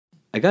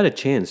I got a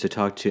chance to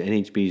talk to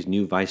NHB's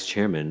new vice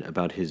chairman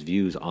about his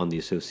views on the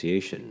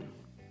association.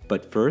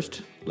 But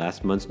first,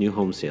 last month's new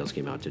home sales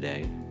came out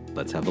today.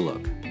 Let's have a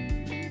look.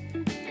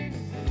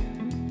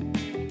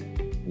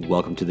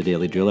 Welcome to the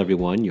Daily Drill,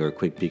 everyone, your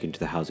quick peek into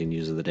the housing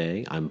news of the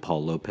day. I'm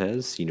Paul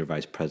Lopez, Senior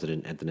Vice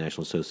President at the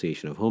National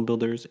Association of Home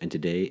Builders, and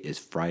today is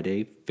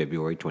Friday,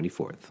 February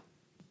 24th.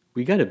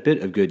 We got a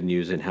bit of good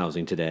news in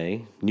housing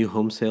today. New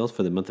home sales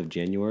for the month of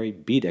January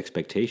beat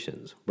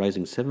expectations,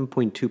 rising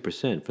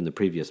 7.2% from the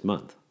previous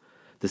month.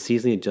 The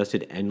seasonally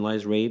adjusted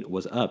annualized rate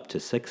was up to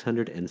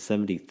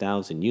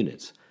 670,000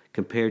 units,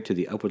 compared to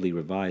the upwardly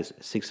revised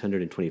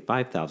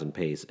 625,000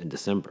 pace in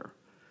December.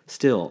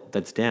 Still,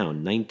 that's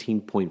down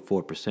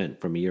 19.4%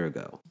 from a year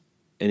ago.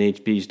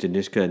 NHB's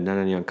Danishka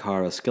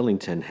Nananyankara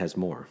Skillington has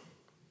more.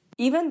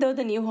 Even though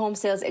the new home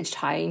sales edged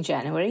higher in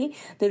January,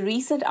 the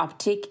recent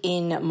uptick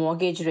in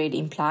mortgage rate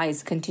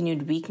implies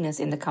continued weakness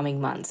in the coming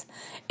months.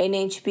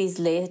 NHB's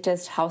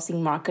latest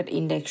housing market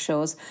index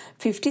shows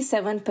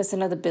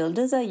 57% of the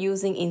builders are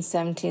using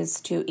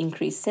incentives to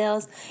increase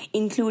sales,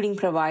 including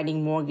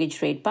providing mortgage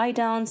rate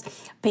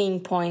buydowns, paying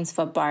points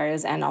for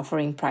buyers, and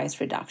offering price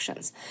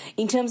reductions.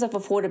 In terms of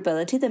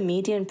affordability, the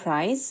median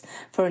price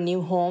for a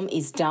new home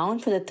is down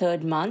for the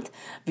third month,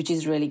 which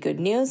is really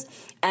good news,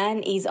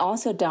 and is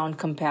also down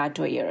compared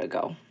to a year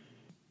ago.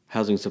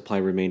 Housing supply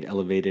remained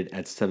elevated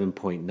at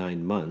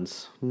 7.9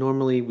 months.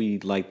 Normally,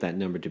 we'd like that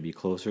number to be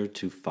closer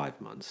to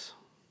 5 months.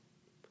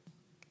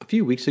 A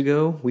few weeks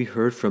ago, we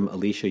heard from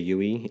Alicia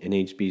Yui,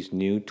 NHB's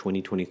new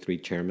 2023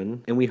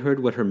 chairman, and we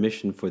heard what her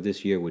mission for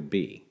this year would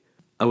be.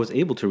 I was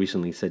able to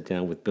recently sit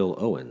down with Bill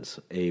Owens,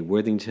 a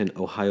Worthington,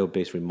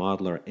 Ohio-based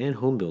remodeler and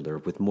home builder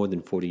with more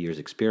than 40 years'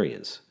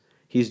 experience.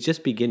 He's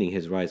just beginning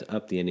his rise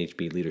up the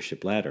NHB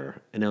leadership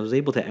ladder, and I was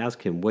able to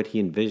ask him what he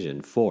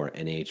envisioned for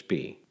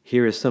NHB.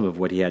 Here is some of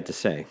what he had to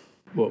say.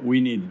 What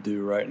we need to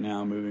do right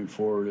now moving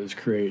forward is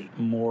create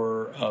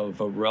more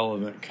of a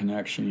relevant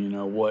connection.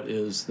 What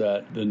is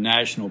the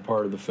national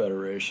part of the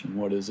Federation?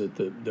 What is it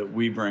that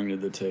we bring to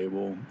the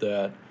table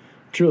that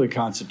truly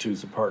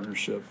constitutes a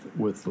partnership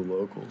with the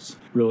locals?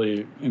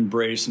 Really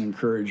embrace and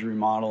encourage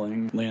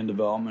remodeling, land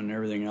development, and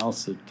everything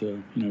else that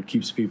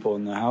keeps people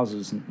in the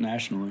houses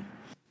nationally.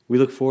 We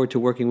look forward to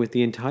working with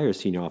the entire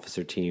senior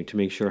officer team to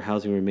make sure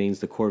housing remains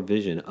the core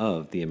vision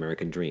of the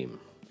American dream.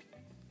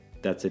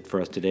 That's it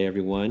for us today,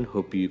 everyone.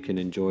 Hope you can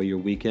enjoy your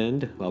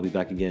weekend. I'll be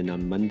back again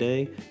on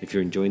Monday. If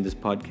you're enjoying this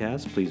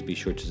podcast, please be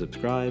sure to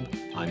subscribe.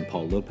 I'm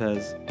Paul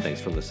Lopez.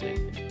 Thanks for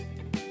listening.